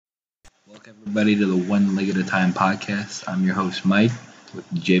Welcome everybody to the One Leg at a Time podcast. I'm your host Mike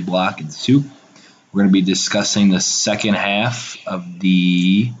with J Block and Soup. We're going to be discussing the second half of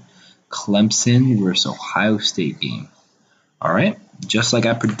the Clemson versus Ohio State game. All right, just like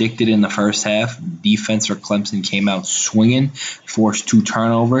I predicted in the first half, defense for Clemson came out swinging, forced 2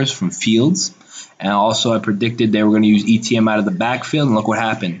 turnovers from Fields, and also I predicted they were going to use ETM out of the backfield, and look what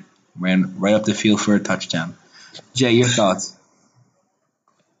happened. Ran right up the field for a touchdown. Jay, your thoughts?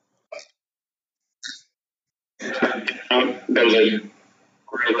 That was a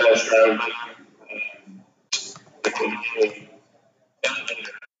great last drive.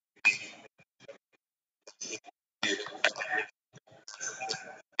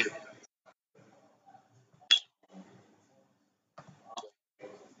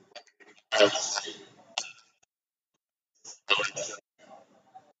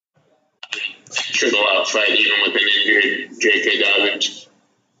 Should go out fight even with an injured J.K. Dobbins.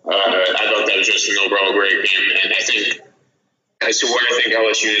 I thought that was just an overall great game, and I think as to where I think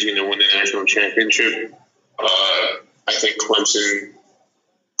LSU is going to win the national championship, I think Clemson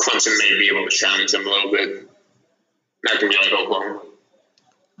may be able to challenge them a little bit. Not going to be like Oklahoma.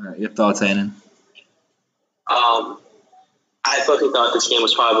 All right, your thoughts, Annan? I fucking thought this game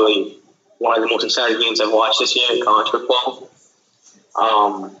was probably one of the most exciting games I've watched this year in college football.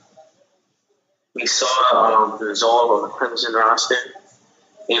 We saw the resolve of the Clemson roster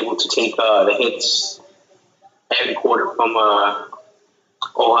able to take the hits every quarter from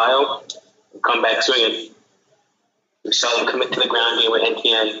Ohio and come back swinging. We saw them commit to the ground game with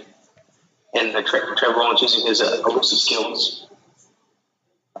NTN and Trevor Lawrence using his elusive skills.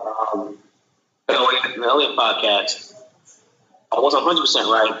 In the earlier podcast, I wasn't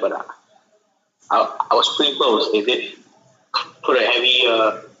 100% right, but I was pretty close. They did put a heavy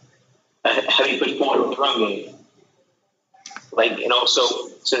push forward with the run game. And also,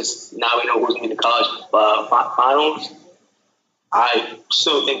 since now we know who's going to be the college finals, I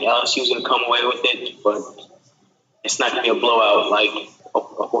still think LSU is going to come away with it, but it's not going to be a blowout like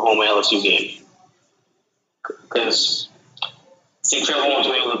Oklahoma LSU game. Because I think Trevor Lawrence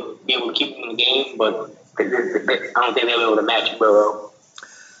will be able to keep them in the game, but I don't think they'll be able to match Burrow.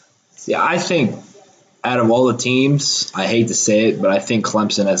 Yeah, I think out of all the teams, I hate to say it, but I think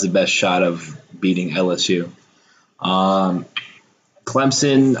Clemson has the best shot of beating LSU.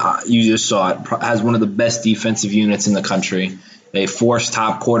 Clemson, you just saw it, has one of the best defensive units in the country. They forced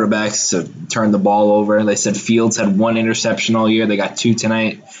top quarterbacks to turn the ball over. They said Fields had 1 interception all year. They got 2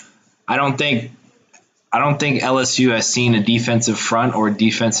 tonight. I don't think LSU has seen a defensive front or a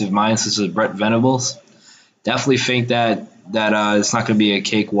defensive mind such as Brett Venables. Definitely think that it's not going to be a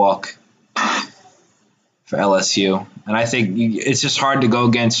cakewalk for LSU. And I think it's just hard to go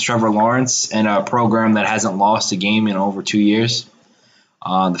against Trevor Lawrence and a program that hasn't lost a game in over 2 years.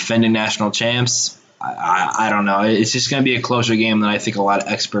 Defending national champs, I don't know. It's just going to be a closer game than I think a lot of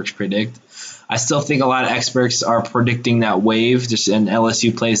experts predict. I still think a lot of experts are predicting that wave just and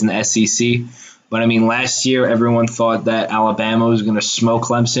LSU plays in the SEC. But, I mean, last year everyone thought that Alabama was going to smoke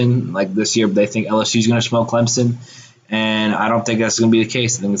Clemson. Like this year, they think LSU is going to smoke Clemson. And I don't think that's going to be the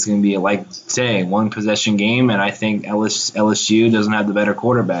case. I think it's going to be, like today, 1-possession game. And I think LSU doesn't have the better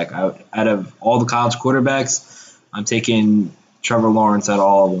quarterback. Out of all the college quarterbacks, I'm taking Trevor Lawrence out of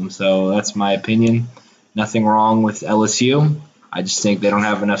all of them. So that's my opinion. Nothing wrong with LSU. I just think they don't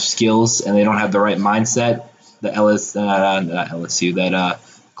have enough skills and they don't have the right mindset that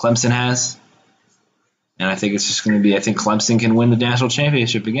Clemson has. And I think it's just going to be, I think Clemson can win the national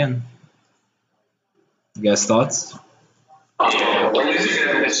championship again. You guys' thoughts? One thing I want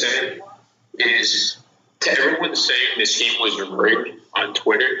to say is to everyone saying this game was rigged on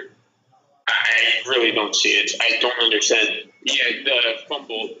Twitter, I really don't see it. I don't understand. Yeah, the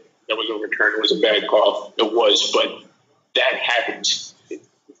fumble that was overturned was a bad call. It was, but that happens.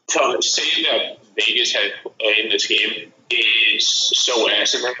 Saying that Vegas had in this game is so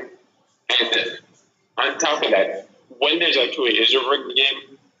asinine. And on top of that, when there's actually is a rigged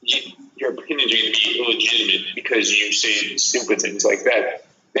game, your opinions are going to be illegitimate because you say stupid things like that.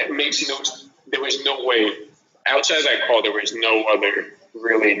 That makes there was no way, outside of that call, there was no other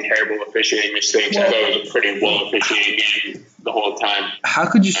really terrible officiating mistakes. I thought it was a pretty well officiated game the whole time. How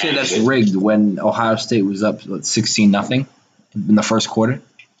could you say that's rigged when Ohio State was up 16-0 in the first quarter?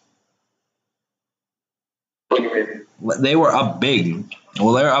 What do you mean? They were up big.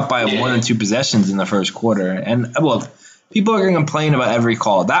 Well, they were up by 1 and 2 possessions in the first quarter. And, well, people are going to complain about every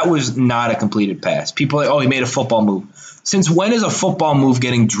call. That was not a completed pass. People are like, oh, he made a football move. Since when is a football move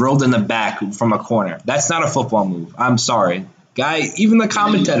getting drilled in the back from a corner? That's not a football move. I'm sorry. Guy, even the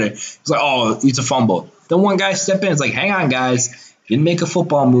commentator, he's like, oh, it's a fumble. Then one guy stepped in. It's like, hang on, guys. Didn't make a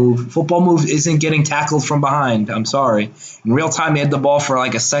football move. Football move isn't getting tackled from behind. I'm sorry. In real time, he had the ball for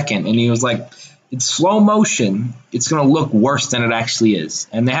like a second, and he was like, it's slow motion. It's going to look worse than it actually is.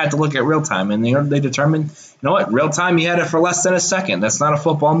 And they had to look at real time, and they determined, you know what, real time, he had it for less than a second. That's not a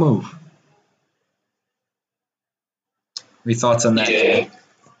football move. Any thoughts on that, Jay?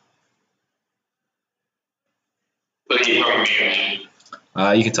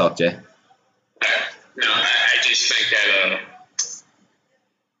 You can talk, Jay. No, I just think that,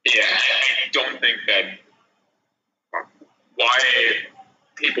 I don't think that why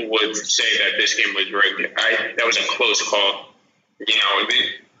people would say that this game was rigged. That was a close call. You know,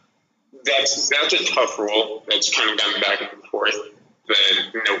 that's a tough rule. That's kind of gone back and forth. The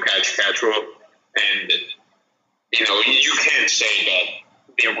no catch rule, and you know, you can't say that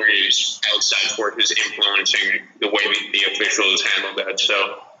there was outside forces influencing the way the officials handled that. So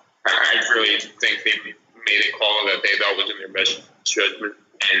I really think they made a call that they thought was in their best judgment,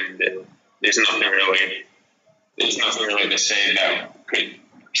 and there's nothing really to say that could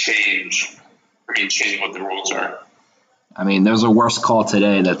change what the rules are. I mean, there's a worse call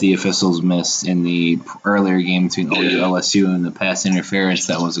today that the officials missed in the earlier game between OU and LSU and the pass interference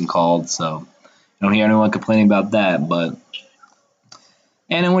that wasn't called. So I don't hear anyone complaining about that. But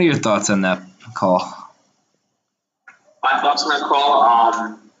Anna, what are your thoughts on that call? My thoughts on that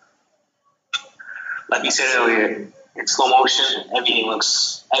call, like you said earlier, in slow motion, everything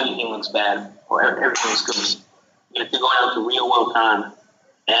looks bad, or everything looks good. You have to go out to real world time,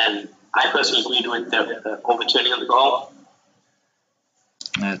 and I personally agreed with the overturning of the call.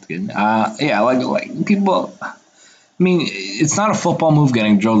 That's good. Like people. I mean, it's not a football move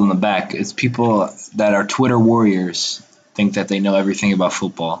getting drilled in the back. It's people that are Twitter warriors think that they know everything about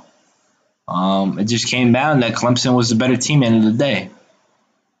football. It just came down that Clemson was the better team at the end of the day.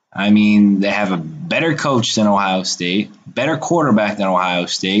 I mean, they have a better coach than Ohio State, better quarterback than Ohio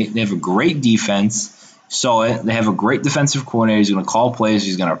State. They have a great defense. Saw it. They have a great defensive coordinator. He's going to call plays.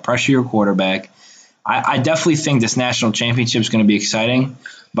 He's going to pressure your quarterback. I definitely think this national championship is going to be exciting,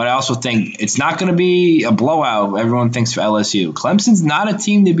 but I also think it's not going to be a blowout. Everyone thinks for LSU. Clemson's not a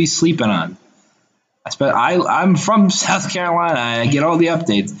team to be sleeping on. I'm from South Carolina. I get all the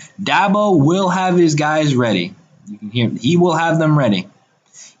updates. Dabo will have his guys ready. You can hear him. He will have them ready.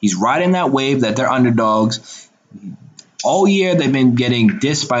 He's riding that wave that they're underdogs. All year they've been getting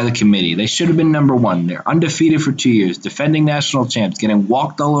dissed by the committee. They should have been number one. They're undefeated for 2 years, defending national champs, getting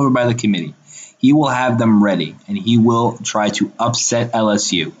walked all over by the committee. He will have them ready, and he will try to upset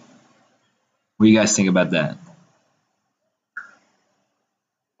LSU. What do you guys think about that?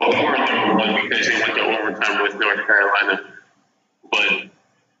 Well, they were number one because they went to overtime with North Carolina. But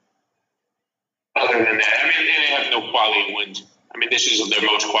other than that, I mean, they have no quality wins. I mean, this is their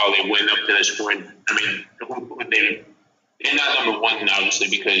most quality win up to this point. I mean, they're not number one, obviously,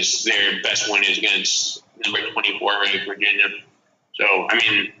 because their best win is against number 24 ranked Virginia. So, I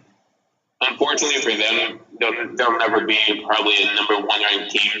mean, unfortunately for them, they'll never be probably a number one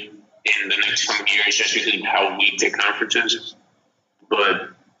ranked team in the next coming years just because of how weak their conference is. But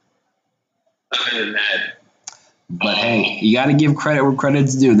other than that. But hey, you got to give credit where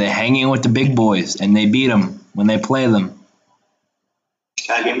credit's due. They hang in with the big boys, and they beat them when they play them.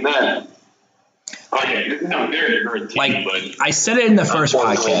 Gotta give them that. Oh, yeah. No, they're a great team, like, but I said it in the first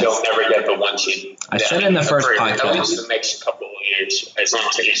podcast. They'll never get the one seed. I said it in the first podcast. At least the next couple of years, as long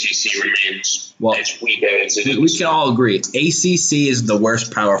as the ACC remains as weak as it is. We can all agree. ACC is the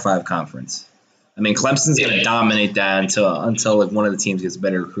worst Power 5 conference. I mean, Clemson's going to dominate that until like one of the teams gets a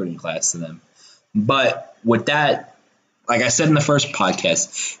better recruiting class than them. But with that, like I said in the first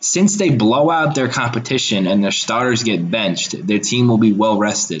podcast, since they blow out their competition and their starters get benched, their team will be well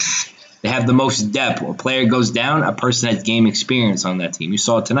rested. They have the most depth. A player goes down, a person has game experience on that team. You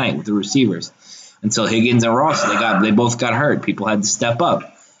saw it tonight with the receivers. Until Higgins and Ross, they both got hurt. People had to step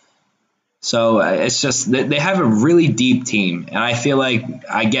up. So it's just they have a really deep team, and I feel like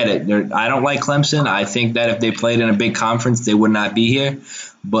I get it. I don't like Clemson. I think that if they played in a big conference, they would not be here.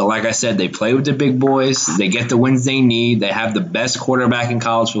 But like I said, they play with the big boys. They get the wins they need. They have the best quarterback in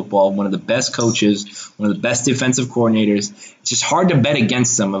college football, one of the best coaches, one of the best defensive coordinators. It's just hard to bet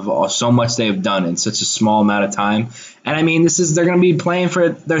against them of so much they have done in such a small amount of time. And I mean, they're going to be playing for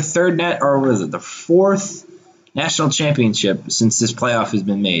their the fourth national championship since this playoff has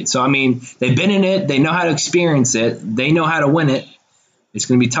been made. So I mean, they've been in it. They know how to experience it. They know how to win it. It's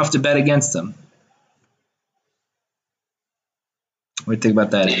going to be tough to bet against them. What do you think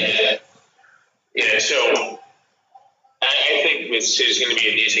about that? Yeah, so I think this is going to be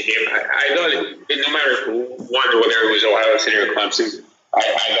a decent game. I thought no matter who won or whether it was Ohio State or Clemson,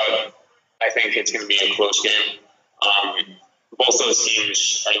 I think it's going to be a close game. both those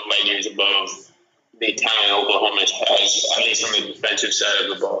teams are light years above the talent Oklahoma has, at least on the defensive side of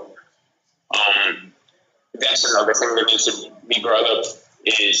the ball. That's another thing that needs to be brought up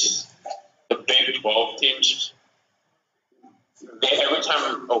is the Big 12 teams. Every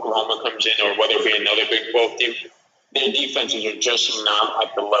time Oklahoma comes in, or whether it be another Big 12 team, their defenses are just not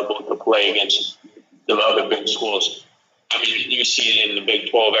at the level to play against the other big schools. I mean, you see it in the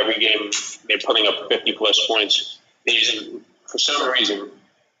Big 12 every game. They're putting up 50-plus points. For some reason,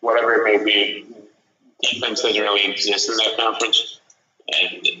 whatever it may be, defense doesn't really exist in that conference,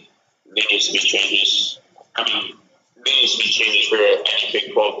 and there needs to be changes. I mean, there needs to be changes for any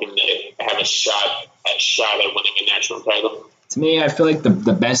Big 12 team to have a shot at winning a national title. To me, I feel like the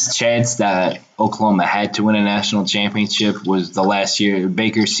best chance that Oklahoma had to win a national championship was the last year,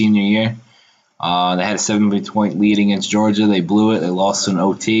 Baker's senior year. They had a 7-point lead against Georgia. They blew it. They lost in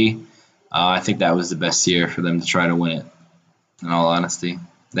OT. I think that was the best year for them to try to win it, in all honesty.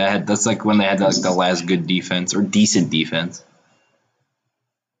 That's like when they had like the last good defense or decent defense.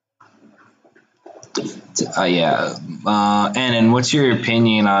 And what's your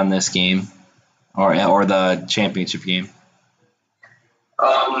opinion on this game or the championship game?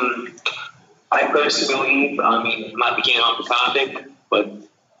 I personally believe, I'm not beginning off the topic, but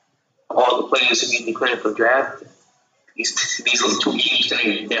all the players who need the credit for draft, these little 2 games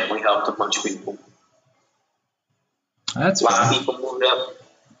today definitely helped a bunch of people. That's a lot of people moved up.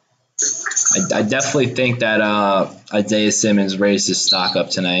 I definitely think that Isaiah Simmons raised his stock up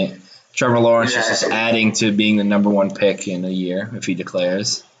tonight. Trevor Lawrence is just adding to being the number 1 pick in a year if he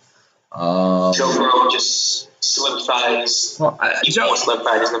declares. Joe Burrow just solidifies. Joe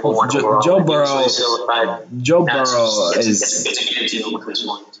Burrow. Joe Burrow is. It's a good deal with this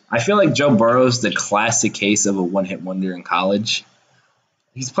one. I feel like Joe Burrow's the classic case of a one-hit wonder in college.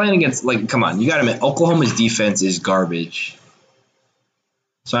 He's playing against, like, come on, you got to admit, Oklahoma's defense is garbage.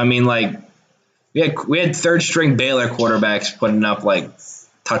 So I mean, like, we had third-string Baylor quarterbacks putting up like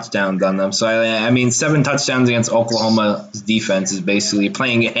touchdowns on them. So I mean, 7 touchdowns against Oklahoma's defense is basically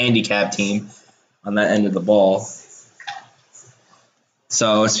playing a handicap team on that end of the ball.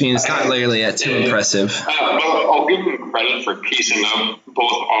 So it's not really too impressive. Well, I'll give him credit for piecing up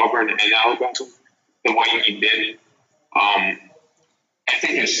both Auburn and Alabama the way he did. I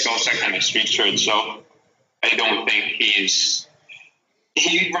think his skill set kind of speaks for itself. I don't think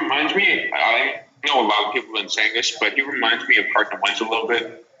he reminds me, I know a lot of people have been saying this, but he reminds me of Carson Wentz a little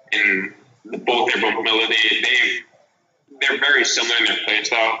bit in both their mobility. They're very similar in their play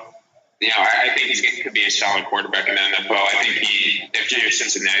style. You know, I think he could be a solid quarterback in the NFL. I think if you're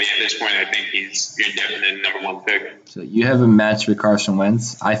Cincinnati at this point, I think you're definitely the number 1 pick. So you have a match with Carson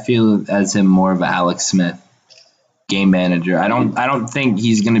Wentz. I feel as him more of a Alex Smith game manager. I don't think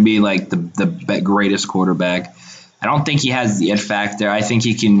he's going to be like the greatest quarterback. I don't think he has the it factor. I think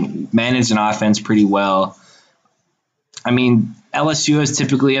he can manage an offense pretty well. I mean, LSU is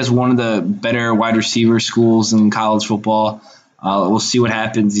typically has one of the better wide receiver schools in college football. We'll see what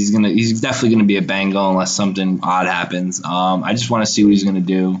happens. He's definitely gonna be a Bengal unless something odd happens. I just want to see what he's gonna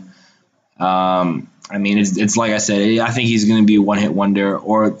do. I mean, it's like I said. I think he's gonna be a one-hit wonder,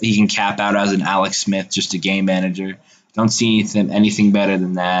 or he can cap out as an Alex Smith, just a game manager. Don't see anything better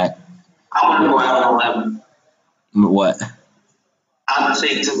than that. I want to go out on 11. What? I would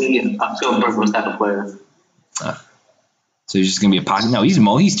say to me, Philip Rivers type of player. So he's just gonna be a pocket. No,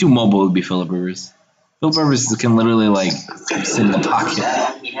 he's too mobile to be Philip Rivers. Philip Rivers can literally like sit in the pocket.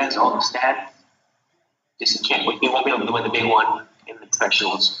 He has all the stats. Just he won't be able to win the big one in the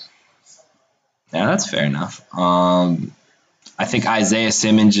professionals. Yeah, that's fair enough. I think Isaiah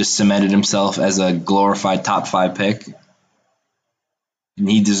Simmons just cemented himself as a glorified top 5 pick. And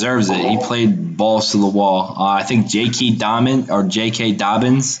he deserves it. He played balls to the wall. I think J.K.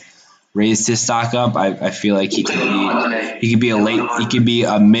 Dobbins raised his stock up. I feel like he could be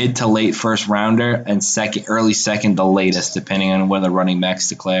a mid to late first rounder and early second the latest, depending on when the running backs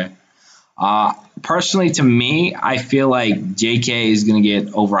declare. Personally, to me, I feel like J.K. is going to get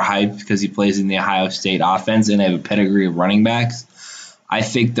overhyped because he plays in the Ohio State offense and they have a pedigree of running backs. I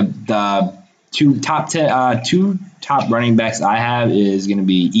think the two top running backs I have is going to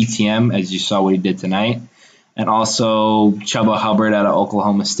be ETM, as you saw what he did tonight, and also Chuba Hubbard out of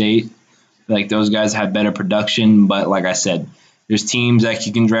Oklahoma State. I feel like those guys have better production, but like I said, there's teams that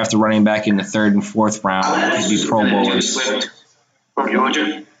you can draft a running back in the 3rd and 4th round that could be Pro Bowlers. From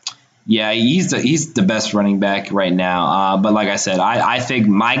Georgia? Yeah, he's the best running back right now. But like I said, I think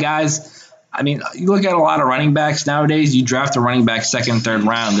my guys, I mean, you look at a lot of running backs nowadays, you draft a running back 2nd, 3rd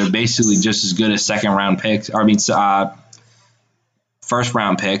round, they're basically just as good as 2nd round picks. First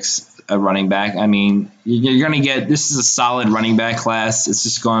round picks. a running back. I mean, you're going to get – this is a solid running back class. It's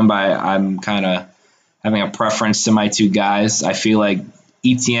just going by – I'm kind of having a preference to my two guys. I feel like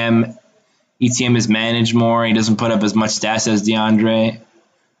ETM is managed more. He doesn't put up as much stats as DeAndre.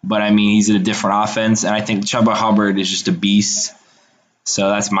 But, I mean, he's in a different offense. And I think Chuba Hubbard is just a beast. So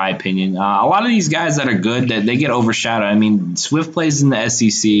that's my opinion. A lot of these guys that are good, they get overshadowed. I mean, Swift plays in the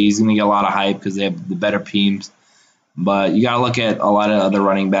SEC. He's going to get a lot of hype because they have the better teams. But you got to look at a lot of other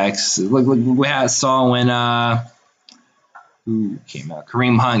running backs. Look we saw when who came out?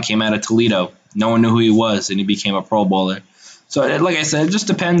 Kareem Hunt came out of Toledo. No one knew who he was, and he became a Pro Bowler. So, like I said, it just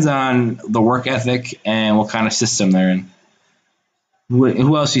depends on the work ethic and what kind of system they're in.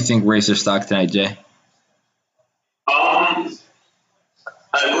 Who else do you think raised their stock tonight, Jay?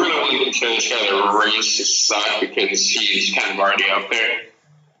 I really wouldn't consider this guy to raise his stock because he's kind of already up there.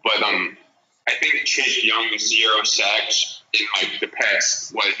 But I think Chase Young's 0 sacks in like the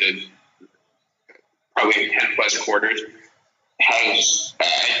past, probably 10 plus quarters, I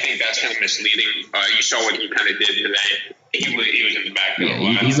think that's kind of misleading. You saw what he kind of did today. He was in the backfield a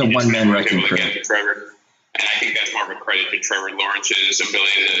lot. He's a one-man wrecking crew. Trevor. And I think that's more of a credit to Trevor Lawrence's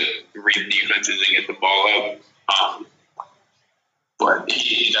ability to read defenses and get the ball out. But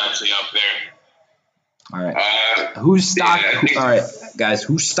he's actually up there. All right. Whose stock? All right, guys.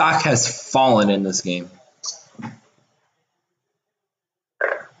 Whose stock has fallen in this game? I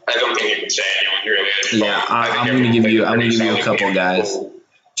don't think you can say anyone really. Yeah, I'm going to give you. I'm going to give you a couple guys.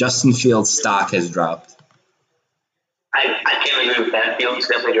 Justin Fields' stock has dropped. I can't agree with that. Fields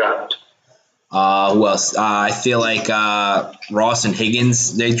definitely dropped. Who else? I feel like Ross and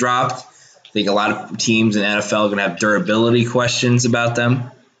Higgins, they dropped. I think a lot of teams in the NFL are going to have durability questions about them.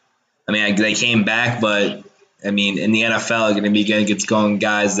 I mean, they came back, but, I mean, in the NFL, they're going to be getting going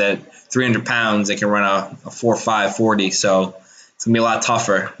guys that 300 pounds, they can run a 4.5 40. So it's going to be a lot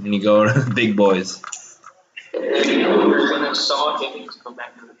tougher when you go to the big boys. When I saw Higgins come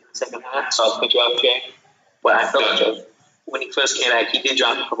back in the second half, so I was picking up Jay. But I felt like when he first came back, he did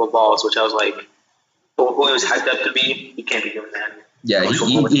drop a couple balls, which I was like, who he was hyped up to be, he can't be doing that. Yeah,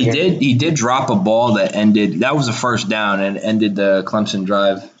 he did drop a ball that ended. That was a first down and ended the Clemson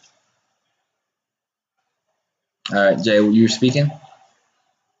drive. All right, Jay, you were speaking?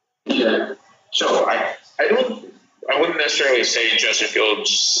 Yeah. So I wouldn't necessarily say Justin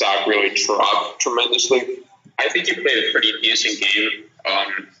Fields' stock really dropped tremendously. I think he played a pretty decent game.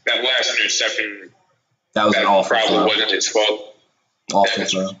 That last interception, that was an awful probably throw. Wasn't his fault. Awful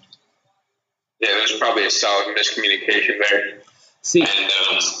throw. Yeah, there's probably a solid miscommunication there. See,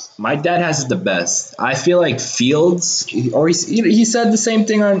 my dad has it the best. I feel like Fields, or he said the same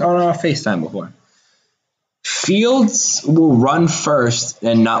thing on our FaceTime before. Fields will run first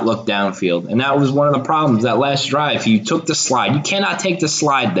and not look downfield. And that was one of the problems that last drive. He took the slide. You cannot take the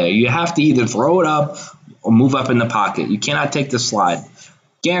slide there. You have to either throw it up or move up in the pocket. You cannot take the slide.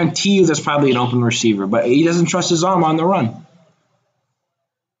 Guarantee you there's probably an open receiver, but he doesn't trust his arm on the run.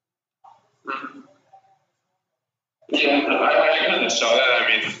 Yeah, I kind of saw that. I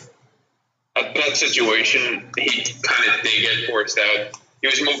mean, at that situation, he kind of did get forced out. He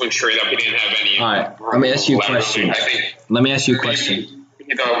was moving straight up. He didn't have any. All right, let me ask you a question. Let me ask you a question.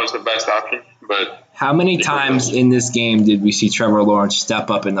 He thought it was the best option, but how many times in this game did we see Trevor Lawrence step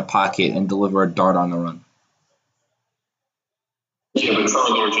up in the pocket and deliver a dart on the run? Yeah, but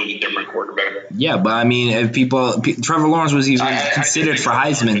Trevor Lawrence is a different quarterback. Yeah, but I mean, if Trevor Lawrence was even considered for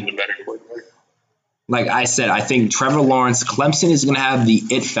Heisman. Like I said, I think Trevor Lawrence, Clemson is going to have the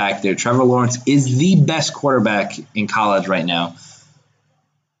it factor. Trevor Lawrence is the best quarterback in college right now.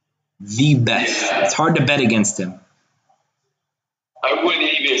 The best. It's hard to bet against him. I would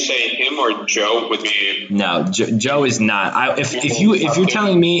either say him or Joe would be. No, Joe is not. If you're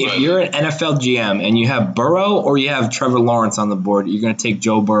telling me if you're an NFL GM and you have Burrow or you have Trevor Lawrence on the board, you're going to take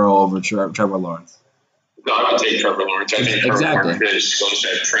Joe Burrow over Trevor Lawrence. No, I would take Trevor Lawrence. I think exactly. Trevor Lawrence's skill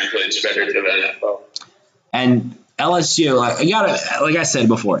set translates better to the NFL. And LSU, like I said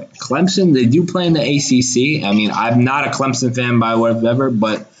before, Clemson, they do play in the ACC. I mean, I'm not a Clemson fan by whatever,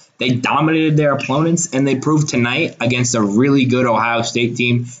 but they dominated their opponents, and they proved tonight against a really good Ohio State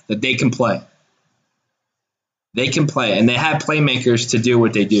team that they can play. They can play, and they have playmakers to do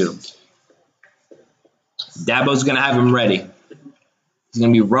what they do. Dabo's going to have them ready. He's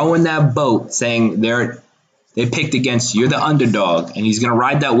going to be rowing that boat saying they picked against you. You're the underdog, and he's going to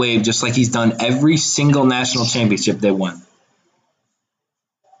ride that wave just like he's done every single national championship they won.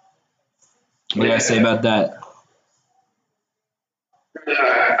 What do I say about that?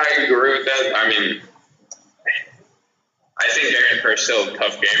 I agree with that. I mean, I think they're in for still a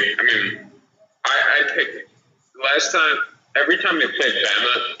tough game. I mean, I picked last time. every time they play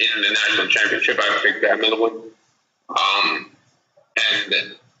Bama in the national championship, I pick Bama to win. And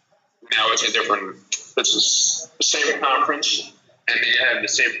now it's the same conference, and they have the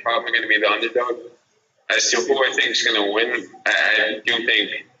same problem. Going to be the underdog. As to who I think is going to win, I do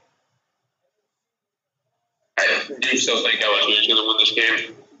still think LSU is going to win this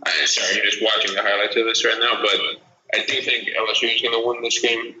game. Sorry, I'm just watching the highlights of this right now, but I do think LSU is going to win this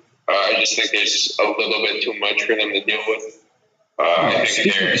game. I just think there's a little bit too much for them to deal with.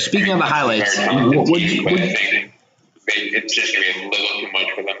 Speaking of the highlights, I think it's just going to be a little too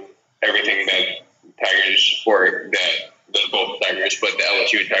much for them. Everything that Tigers, or that both Tigers, but the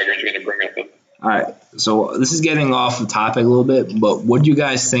LSU Tigers are going to bring at them. All right, so this is getting off the topic a little bit, but what do you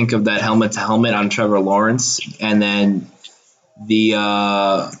guys think of that helmet-to-helmet on Trevor Lawrence, and then the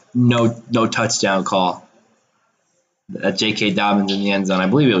no touchdown call at J.K. Dobbins in the end zone? I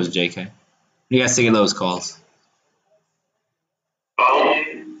believe it was J.K. What do you guys think of those calls?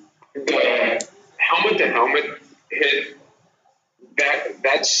 The helmet-to-helmet hit,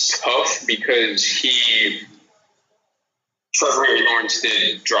 that's tough because Trevor Lawrence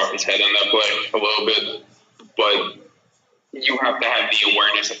did drop his head on that play a little bit, but you have to have the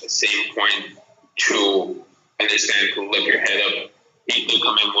awareness at the same point to understand to lift your head up. He did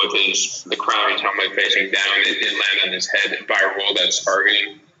come in with the crown, his helmet facing down. It did land on his head by a rule that's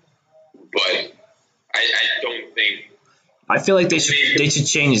targeting, but I don't think. I feel like they should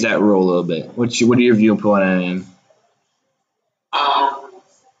change that rule a little bit. What are your viewpoint on it?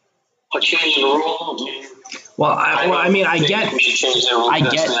 Change the rule. Well, I mean, I get. We should change the rule. I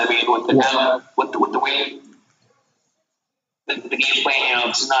get. I mean, with the way the game plan,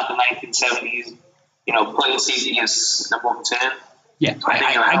 this is not the 1970s. Playing safety is number 1 10. Yeah,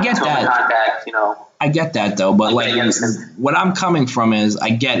 I get that. Contact, I get that though, but what I'm coming from is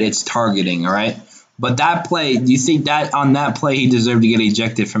I get it's targeting, all right. But that play, do you think that on that play he deserved to get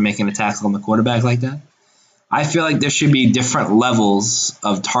ejected for making a tackle on the quarterback like that? I feel like there should be different levels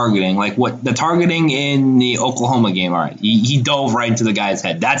of targeting. Like what the targeting in the Oklahoma game, all right, he dove right into the guy's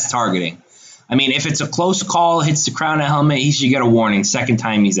head. That's targeting. I mean, if it's a close call, hits the crown of helmet, he should get a warning. Second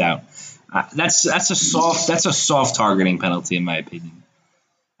time he's out. That's a soft targeting penalty in my opinion.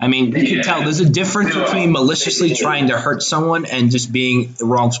 I mean, you can tell there's a difference between maliciously trying to hurt someone and just being the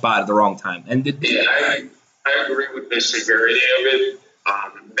wrong spot at the wrong time. And I agree with the severity of it.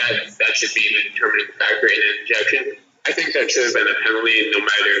 That should be the determining factor in an injection. I think that should have been a penalty, no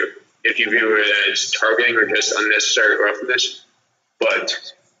matter if you view it as targeting or just unnecessary roughness.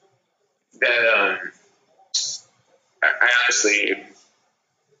 But that, I honestly,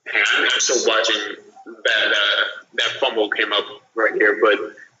 I'm still watching that fumble came up right here, but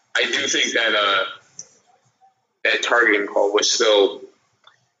I do think that that targeting call was still,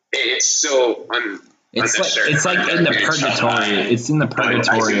 it's still unnecessary. It's like in the purgatory. It's in the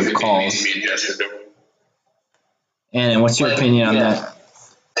purgatory of calls. And what's your opinion on that?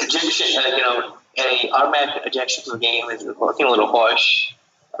 Ejection, any automatic ejection from the game is looking a little harsh.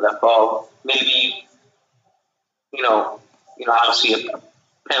 That ball, maybe, obviously a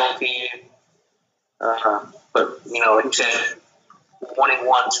penalty. But like you said, warning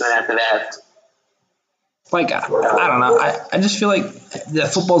once, and then after that. Like, I don't know. I just feel like the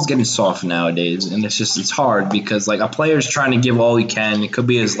football's getting soft nowadays, and it's hard because, like, a player's trying to give all he can. It could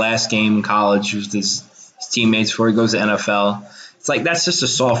be his last game in college with his teammates before he goes to NFL. It's like that's just a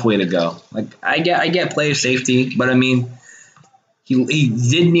soft way to go. Like, I get player safety, but I mean, he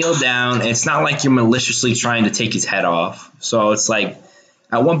did kneel down. It's not like you're maliciously trying to take his head off. So it's like,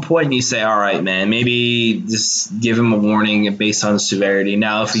 at one point you say, all right, man, maybe just give him a warning based on the severity.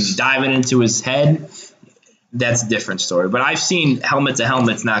 Now, if he's diving into his head, that's a different story. But I've seen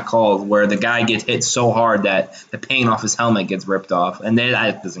helmet-to-helmets not called where the guy gets hit so hard that the paint off his helmet gets ripped off, and then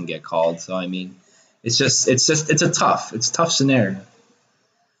that doesn't get called. So, I mean, it's a tough scenario.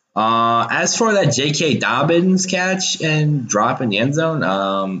 As for that J.K. Dobbins catch and drop in the end zone,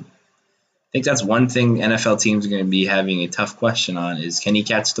 I think that's one thing NFL teams are going to be having a tough question on is can he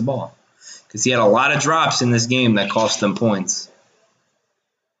catch the ball? Because he had a lot of drops in this game that cost them points.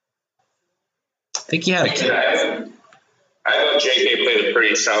 I think he had a kick. I thought J.K. played a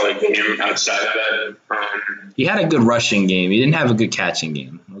pretty solid game outside of that. He had a good rushing game. He didn't have a good catching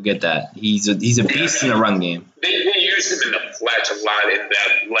game. We'll get that. He's a beast in the run game. They used him in the flats a lot in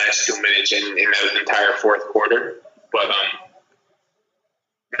that last 2 minutes in that entire fourth quarter. But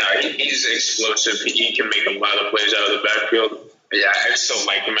no, he's explosive. He can make a lot of plays out of the backfield. Yeah, I still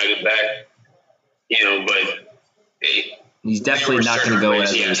like him at the back. But he's definitely not going to go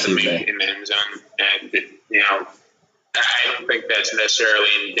as a receiver in the end zone, and I don't think that's necessarily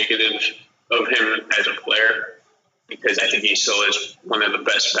indicative of him as a player. because I think he still is one of the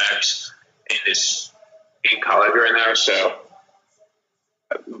best backs in college right now. So,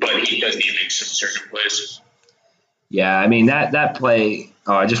 but he does need to make some certain plays. Yeah, I mean that play.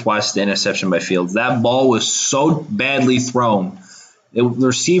 Oh, I just watched the interception by Fields. That ball was so badly thrown. The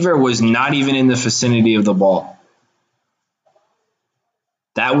receiver was not even in the vicinity of the ball.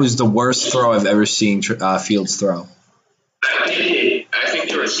 That was the worst throw I've ever seen Fields throw. I think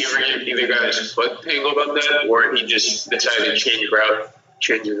the receiver either got his foot tangled up that, or he just decided to change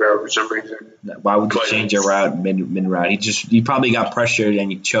his route for some reason. Why would you change a route mid route? He probably got pressured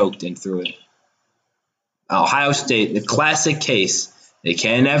and he choked and threw it. Ohio State, the classic case. They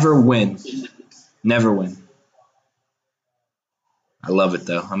can never win. Never win. I love it,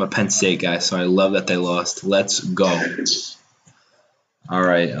 though. I'm a Penn State guy, so I love that they lost. Let's go. All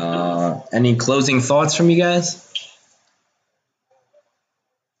right. Any closing thoughts from you guys?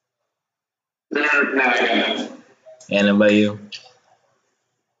 No, I got And about you?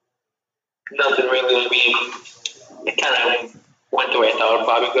 Nothing really. I mean, it kind of went the way I thought it would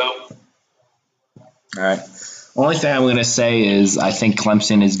probably go. All right. Only thing I'm going to say is I think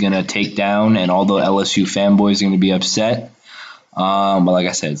Clemson is going to take down, and all the LSU fanboys are going to be upset. But like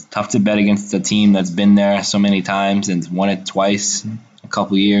I said, it's tough to bet against a team that's been there so many times and won it twice in a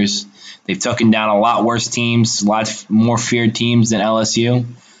couple years. They've taken down a lot worse teams, a lot more feared teams than LSU.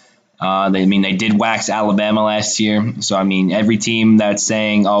 They did wax Alabama last year. So, every team that's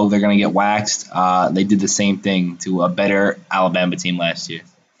saying, oh, they're going to get waxed, they did the same thing to a better Alabama team last year.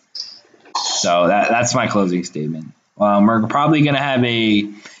 So that's my closing statement. We're probably going to have a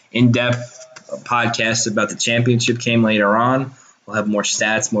in-depth podcast about the championship game later on. We'll have more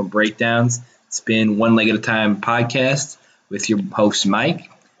stats, more breakdowns. It's been One Leg at a Time podcast with your hosts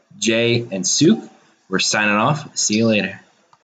Mike, Jay, and Suk. We're signing off. See you later.